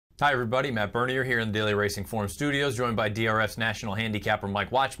Hi everybody, Matt Bernier here in the Daily Racing Forum Studios, joined by DRF's national handicapper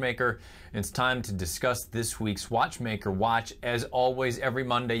Mike Watchmaker. And it's time to discuss this week's Watchmaker Watch. As always, every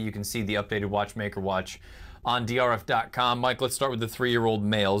Monday you can see the updated Watchmaker Watch on DRF.com. Mike, let's start with the 3-year-old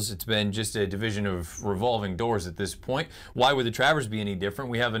males. It's been just a division of revolving doors at this point. Why would the Travers be any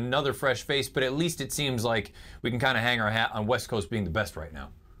different? We have another fresh face, but at least it seems like we can kind of hang our hat on West Coast being the best right now.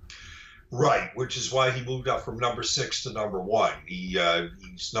 Right, which is why he moved up from number 6 to number 1.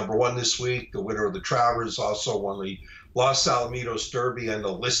 He's number 1 this week, the winner of the Travers, also won the Los Alamitos Derby and the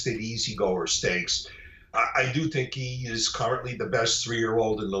listed Easygoer Stakes. I do think he is currently the best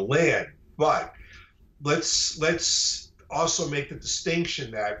 3-year-old in the land, but let's also make the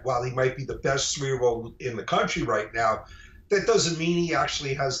distinction that while he might be the best 3-year-old in the country right now, that doesn't mean he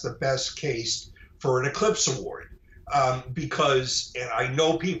actually has the best case for an Eclipse Award. Because, and I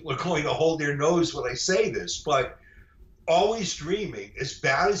know people are going to hold their nose when I say this, but Always Dreaming, as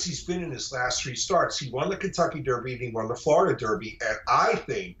bad as he's been in his last 3 starts, he won the Kentucky Derby and he won the Florida Derby. And I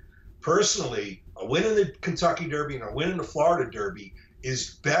think, personally, a win in the Kentucky Derby and a win in the Florida Derby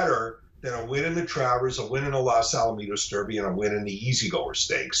is better than a win in the Travers, a win in the Los Alamitos Derby, and a win in the Easygoer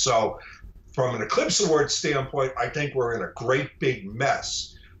Stakes. So from an Eclipse Award standpoint, I think we're in a great big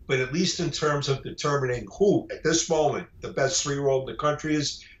mess. But at least in terms of determining who, at this moment, the best 3-year-old in the country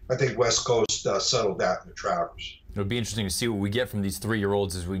is, I think West Coast settled that in the Travers. It'll be interesting to see what we get from these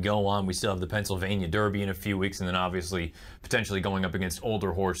 3-year-olds as we go on. We still have the Pennsylvania Derby in a few weeks, and then obviously potentially going up against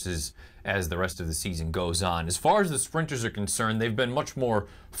older horses as the rest of the season goes on. As far as the sprinters are concerned, they've been much more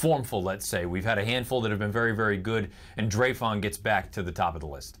formful, let's say. We've had a handful that have been very, very good, and Dreyfong gets back to the top of the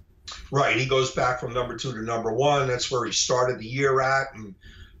list. Right, he goes back from number 2 to number 1. That's where he started the year at, and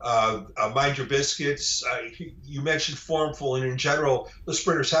Mind Your Biscuits, you mentioned formful, and in general, the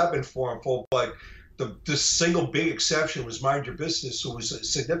sprinters have been formful, but the single big exception was Mind Your Business, who was a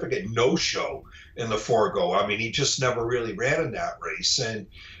significant no-show in the Forego. I mean, he just never really ran in that race. And,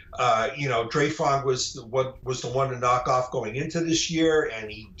 you know, Dreyfong was the one to knock off going into this year, and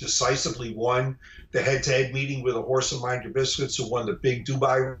he decisively won the head-to-head meeting with a horse of Mind Your Biscuits, who won the big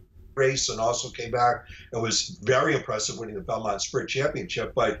Dubai race and also came back and was very impressive, winning the Belmont Sprint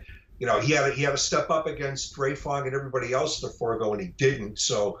Championship. But you know, he had to step up against Dreyfong and everybody else in the Forego, and he didn't.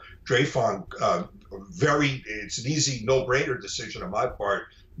 So Dreyfong, it's an easy no-brainer decision on my part,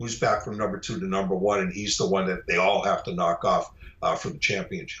 moves back from number 2 to number 1, and he's the one that they all have to knock off for the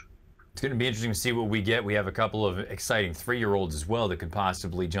championship. It's going to be interesting to see what we get. We have a couple of exciting 3-year-olds as well that could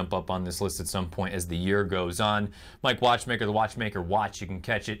possibly jump up on this list at some point as the year goes on. Mike Watchmaker, the Watchmaker Watch. You can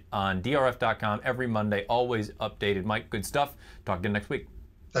catch it on DRF.com every Monday, always updated. Mike, good stuff. Talk to you next week.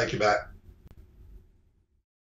 Thank you, Matt.